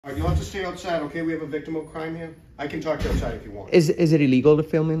All right, you'll have to stay outside, okay? We have a victim of crime here. I can talk to you outside if you want. Is it illegal to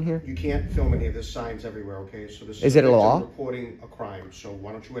film in here? You can't film in here. There's signs everywhere, okay? So this is it a law? Reporting a crime. So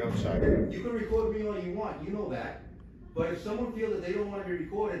why don't you wait outside? You can record me all you want. You know that. But if someone feels that they don't want to be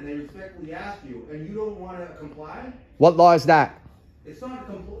recorded and they respectfully ask you and you don't want to comply, what law is that? It's not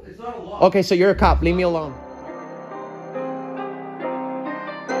a law. Okay, so you're a cop. Leave me alone.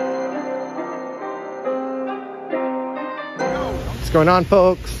 What's going on,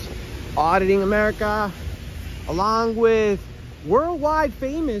 folks? Auditing America, along with worldwide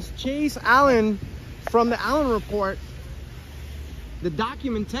famous Chase Allen from the Allen Report, the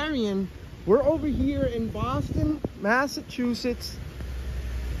documentarian. We're over here in Boston, Massachusetts.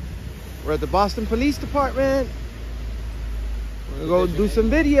 We're at the Boston Police Department. We're gonna go do some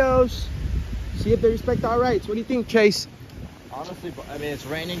videos, see if they respect our rights. What do you think, Chase? Honestly, I mean, it's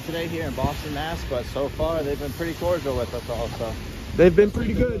raining today here in Boston, Mass, but so far they've been pretty cordial with us also. They've been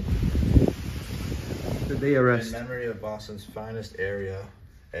pretty good. Did they arrest? In memory of Boston's finest area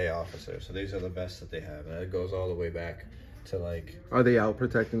A officer. So these are the best that they have. And it goes all the way back to like... Are they out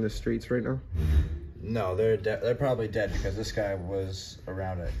protecting the streets right now? No, they're probably dead because this guy was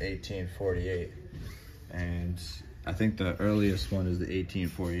around at 1848. And I think the earliest one is the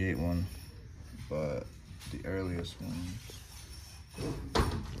 1848 one. But the earliest one...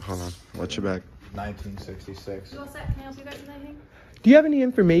 Hold on, watch your back. 1966. You all set? Can I help you guys with anything? Do you have any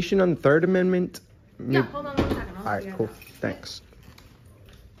information on the Third Amendment? Yeah, hold on 1 second. All right, cool. Thanks.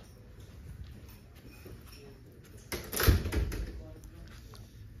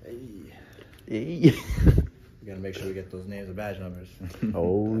 Hey. We gotta make sure we get those names and badge numbers.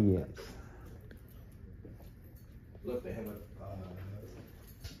 Oh, yes. Look, they have a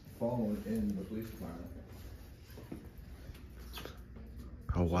phone in the police department.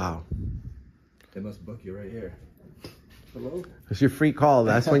 Oh, wow. They must book you right here. Hello? It's your free call.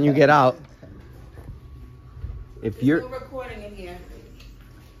 That's when you get out. If There's you're... no recording in here.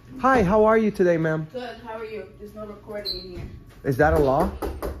 Hi, how are you today, ma'am? Good, how are you? There's no recording in here. Is that a law?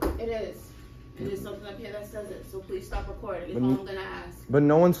 It is. It is something up here that says it, so please stop recording. Is all I'm gonna ask. But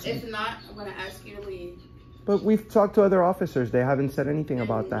no one's... If not, I'm gonna ask you to leave. But we've talked to other officers. They haven't said anything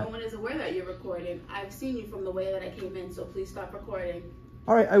about that. No one is aware that you're recording. I've seen you from the way that I came in, so please stop recording.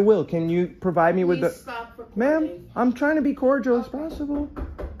 All right, I will. Can you provide me with the... Stop recording. Ma'am, I'm trying to be cordial as possible.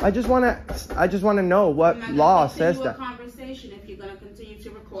 I just want to know what law says that. I'm not going to continue a conversation if you're going to continue to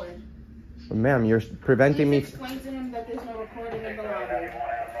record. Well, ma'am, you're preventing me. Explain to him that there's no recording in the lobby.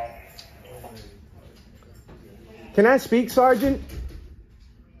 Can I speak, Sergeant?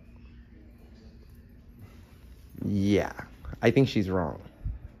 Yeah, I think she's wrong.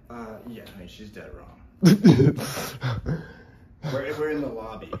 Yeah, I mean, she's dead wrong. We're in the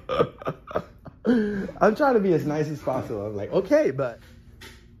lobby. I'm trying to be as nice as possible. I'm like, okay, but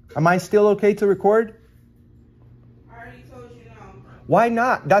am I still okay to record? I already told you no. Why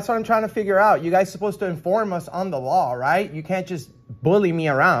not? That's what I'm trying to figure out. You guys supposed to inform us on the law, right? You can't just bully me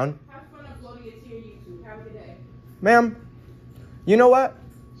around. Have fun uploading it to your YouTube. Have a good day. Ma'am, you know what?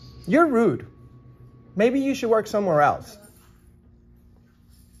 You're rude. Maybe you should work somewhere else.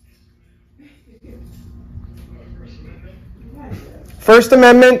 First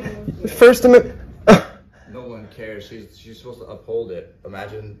Amendment. No one cares. She's supposed to uphold it.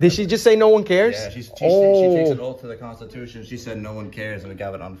 Imagine. Did she just say no one cares? Yeah, she takes an oath to the Constitution. She said no one cares, and we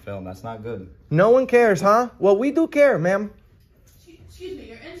got it on film. That's not good. No one cares, huh? Well, we do care, ma'am. Excuse me,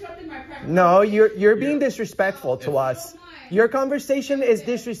 you're interrupting my practice. No, you're being disrespectful to us. Your conversation is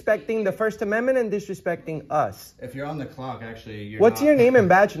disrespecting the First Amendment and disrespecting us. If you're on the clock, actually, you're What's not... your name and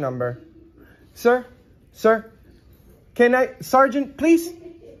badge number? Sir? Sir? Can I... Sergeant, please?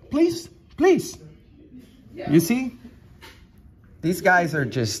 Please? Please? You see? These guys are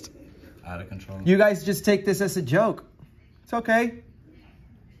just... out of control. You guys just take this as a joke. It's okay.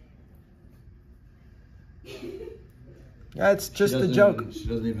 Yeah, it's just a joke. She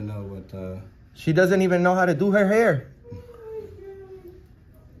doesn't even know what... She doesn't even know how to do her hair.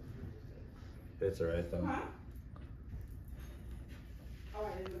 It's alright, though. Huh? Oh,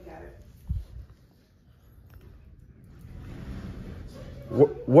 I didn't look at it.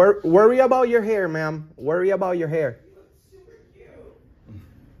 Worry about your hair, ma'am. Worry about your hair. Super cute.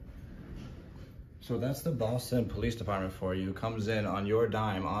 So that's the Boston Police Department for you. Comes in on your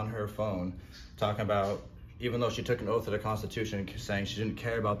dime, on her phone, talking about, even though she took an oath to the Constitution, saying she didn't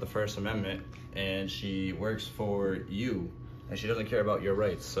care about the First Amendment, and she works for you, and she doesn't care about your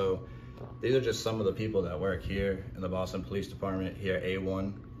rights. So these are just some of the people that work here in the Boston Police Department, here at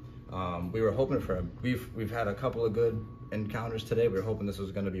A1. We were hoping for, we've had a couple of good encounters today. We were hoping this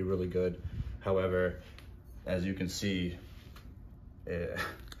was going to be really good. However, as you can see,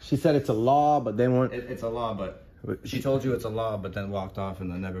 She said it's a law, but they weren't. It's a law, but she told you it's a law, but then walked off and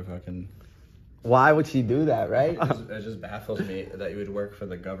then never fucking. Why would she do that, right? It just baffles me that you would work for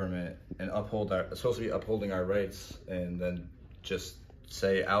the government and supposed to be upholding our rights, and then just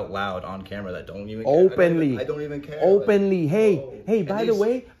say out loud on camera that don't even care. Openly. I don't even care. Openly. Like, hey, whoa. hey, And by the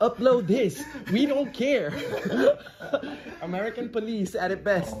way, upload this. We don't care. American police at its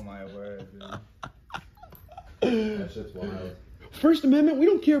best. Oh my word, dude. That shit's wild. First Amendment, we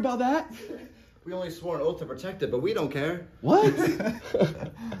don't care about that. We only swore an oath to protect it, but we don't care. What?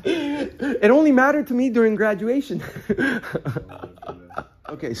 It only mattered to me during graduation.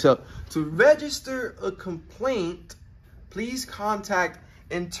 Okay, so to register a complaint, please contact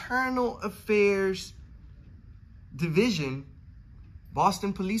Internal Affairs Division,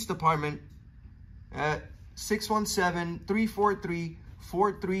 Boston Police Department at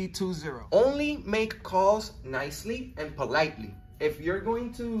 617-343-4320. Only make calls nicely and politely. If you're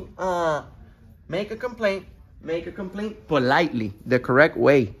going to make a complaint politely, the correct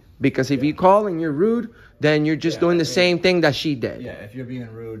way. Because if you call and you're rude, then you're just doing the same thing that she did. Yeah, if you're being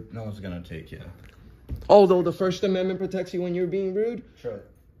rude, no one's gonna take you. Although the First Amendment protects you when you're being rude, Sure.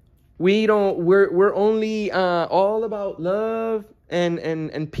 we're only all about love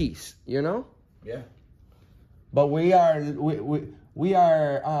and peace, you know? Yeah. But we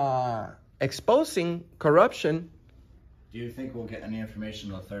are exposing corruption. Do you think we'll get any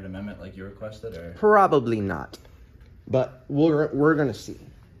information on the Third Amendment like you requested, or? Probably not. But we're gonna see.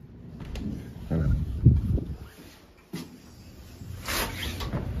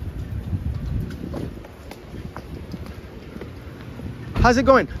 How's it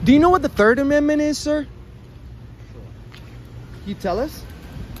going? Do you know what the Third Amendment is, sir? Sure. Can you tell us?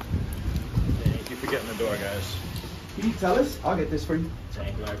 Thank you for getting the door, guys. Can you tell us? I'll get this for you.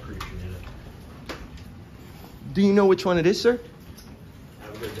 Thank you, I appreciate it. Do you know which one it is, sir?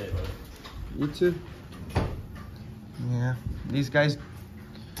 Have a good day, buddy. You too. Yeah, these guys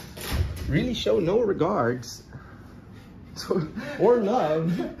really show no regards or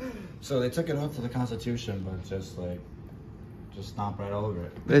love. So they took an oath to the Constitution, but just stomp right over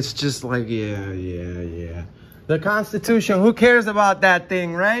it. It's just like, yeah. The Constitution, who cares about that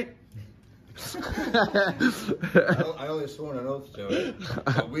thing, right? I only sworn an oath to it,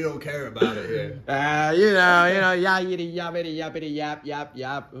 but we don't care about it here. Yappity,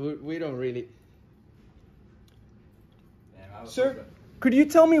 yap. We don't really. Sir, could you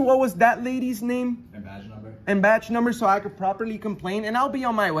tell me what was that lady's name And badge number? and batch number so I could properly complain, and I'll be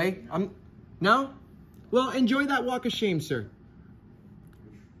on my way. No? Well, enjoy that walk of shame, sir.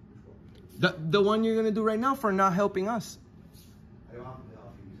 The one you're gonna do right now for not helping us. I don't have to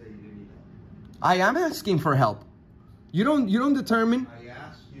help you. You said you didn't need help. I am asking for help. You don't determine, I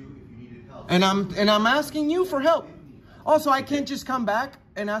asked you if you needed help. and I'm asking you for help. Also, I can't just come back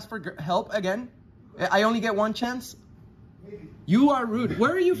and ask for help again. I only get one chance. You are rude.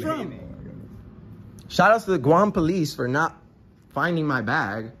 Where are you from? Shout out to the Guam police for not finding my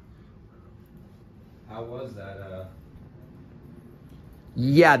bag. How was that?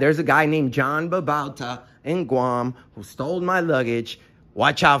 Yeah, there's a guy named John Babauta in Guam who stole my luggage.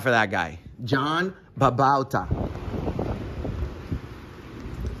 Watch out for that guy. John Babauta.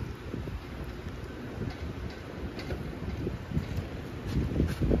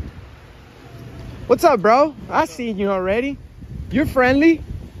 What's up, bro? I seen you already. You're friendly.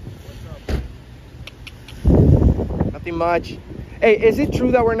 Nothing much. Hey, is it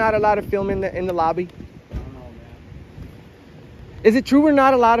true that we're not allowed to film in the lobby? I don't know, man. Is it true we're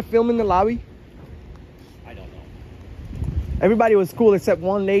not allowed to film in the lobby? I don't know. Everybody was cool except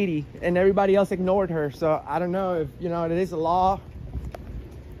one lady, and everybody else ignored her. So I don't know if, it is a law.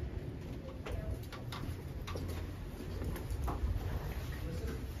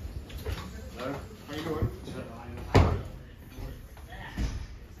 How you doing?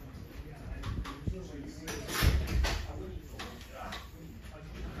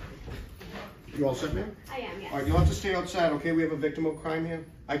 You all set, ma'am? I am, yes. All right, you'll have to stay outside, okay? We have a victim of crime here.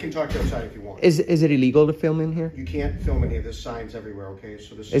 I can talk to you outside if you want. Is it illegal to film in here? You can't film in here. There's signs everywhere, okay?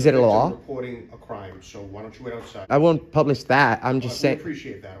 So this Is it a victim law? reporting a crime. So why don't you wait outside? I won't publish that. I'm just We saying.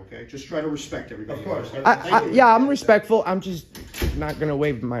 appreciate that, okay? Just try to respect everybody. Of course. Yeah, I'm respectful. I'm just not gonna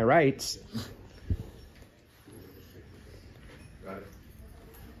waive my rights. Got it.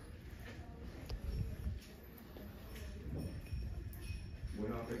 We're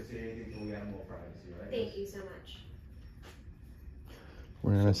not going to say anything until we have more privacy, right? Thank you so much.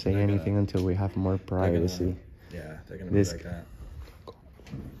 We're not gonna say anything until we have more privacy. Yeah, they're gonna This- be like that.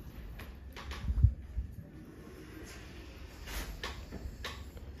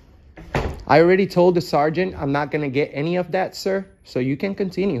 I already told the sergeant I'm not going to get any of that, sir. So you can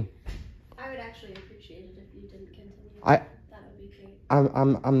continue. I would actually appreciate it if you didn't continue. That would be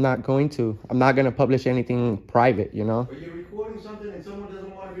great. I'm not going to. I'm not going to publish anything private, you know? Are you recording something and someone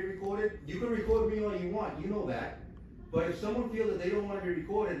doesn't want to be recorded? You can record me all you want, you know that. But if someone feels that they don't want to be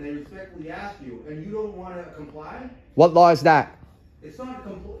recorded and they respectfully ask you and you don't want to comply, What law is that? it's not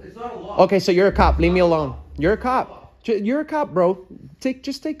a law. Okay, so you're a cop. Leave me alone. You're a cop. You're a cop, bro.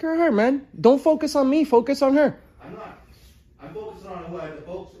 Just take care of her, man. Don't focus on me. Focus on her. I'm not. I'm focusing on who I have to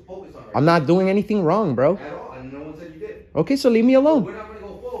focus on. Right? I'm not doing anything wrong, bro. At all, and no one said you did. Okay, so leave me So alone. we're not going to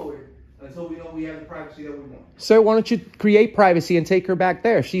go forward until we know we have the privacy that we want. Sir, why don't you create privacy and take her back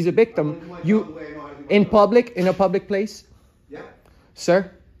there? If she's a victim, in a public place. Yeah. Sir,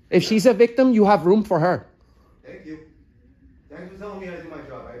 if she's a victim, you have room for her. Thank you. Thanks for telling me how to do my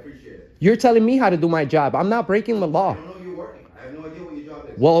job. I appreciate it. You're telling me how to do my job. I'm not breaking the law. I don't know you're working. I have no idea what your job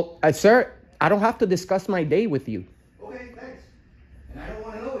is. Well, sir, I don't have to discuss my day with you. Okay, thanks. And I don't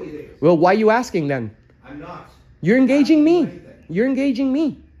want to know what you think. Well, why are you asking then? I'm not. You're engaging me. Anything. You're engaging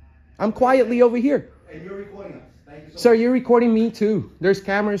me. I'm quietly over here. And you're recording us. Thank you so Sir, much. you're recording me too. There's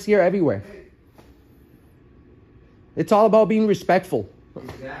cameras here everywhere. It's all about being respectful.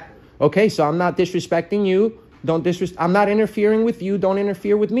 Exactly. Okay, so I'm not disrespecting you. I'm not interfering with you. Don't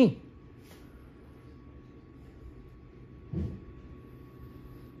interfere with me.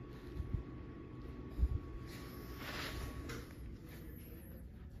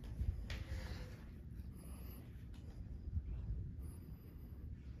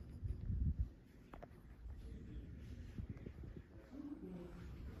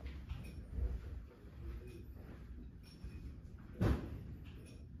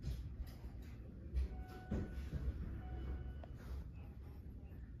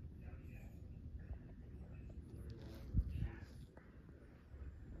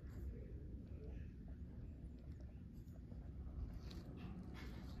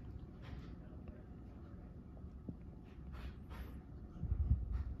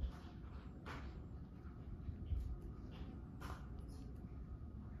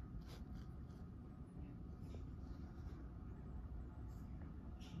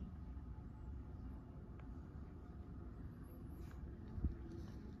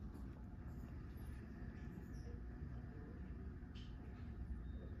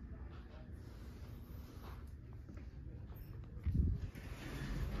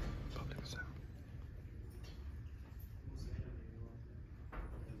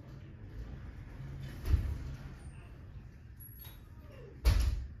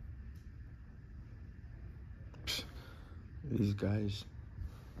 These guys.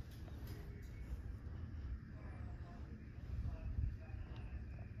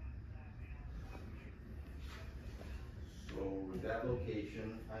 So with that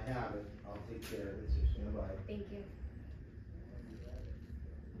location, I have it. I'll take care of it. So stand by. Thank you.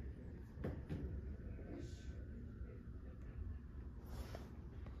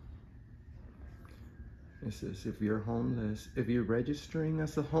 It says if you're homeless, if you're registering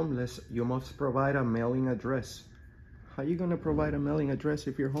as a homeless, you must provide a mailing address. How are you going to provide a mailing address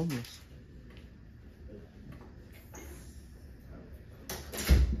if you're homeless?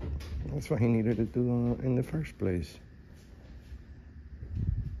 That's what he needed to do in the first place.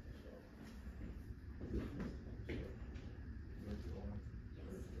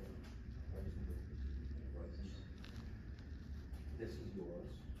 This is yours.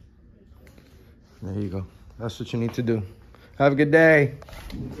 There you go. That's what you need to do. Have a good day.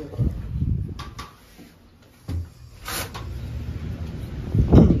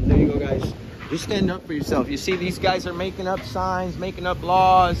 There you go, guys. Just stand up for yourself. You see, these guys are making up signs, making up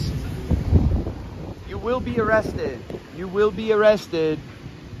laws. You will be arrested. You will be arrested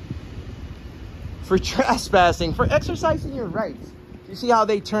for trespassing, for exercising your rights. You see how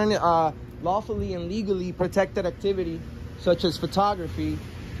they turn lawfully and legally protected activity, such as photography,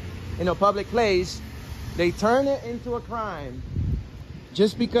 in a public place, they turn it into a crime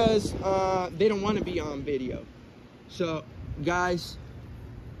just because they don't want to be on video. So, guys,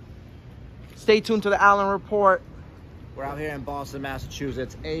 stay tuned to the Allen Report. We're out here in Boston,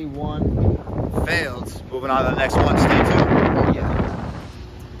 Massachusetts. A1 failed. Moving on to the next one. Stay tuned. Oh, yeah.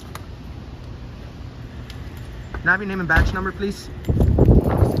 Can I have your name and badge number, please?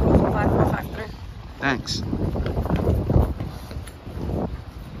 5453. Thanks.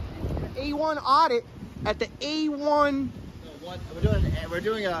 A1 audit at the A1. We're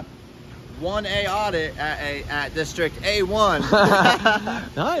doing a 1A audit at District A1.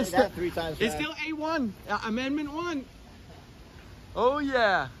 No, Say that 3 times it's fast. still A1. Amendment 1. Oh,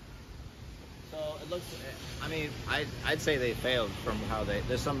 yeah. So it looks. I mean, I'd say they failed from how they.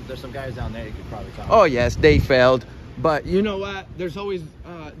 There's some guys down there you could probably talk. Oh yes, they failed. But you know what? There's always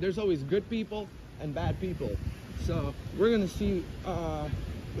good people and bad people. So we're gonna see what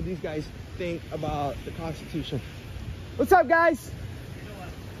these guys think about the Constitution. What's up, guys?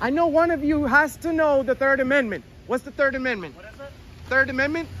 I know one of you has to know the Third Amendment. What's the Third Amendment? What is it? Third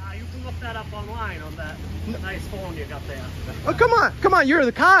Amendment? You can look that up online on that nice phone you got there. Oh, come on. You're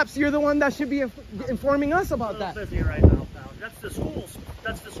the cops. You're the one that should be informing us about I'm a that. little busy right now, pal. That's the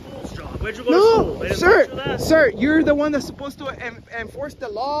school's job. Where'd you go to school? They No, didn't teach you that? sir, you're the one that's supposed to enforce the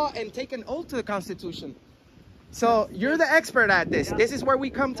law and take an oath to the Constitution. So you're the expert at this. Yeah. This is where we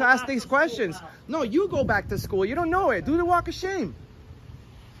come to Go ask back these to school, questions. pal. No, you go back to school. You don't know it. Do the walk of shame.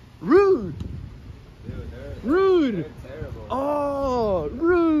 Rude. Rude. Terrible. Oh,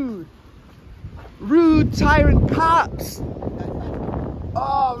 rude. Rude tyrant cops.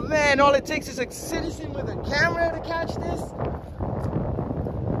 Oh man, all it takes is a citizen with a camera to catch this.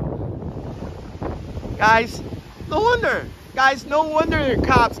 Guys, no wonder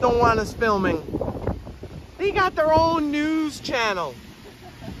cops don't want us filming. They got their own news channel.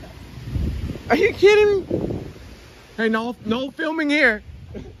 Are you kidding me? Hey, no filming here.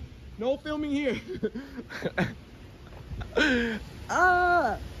 No filming here.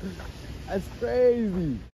 Ah, that's crazy.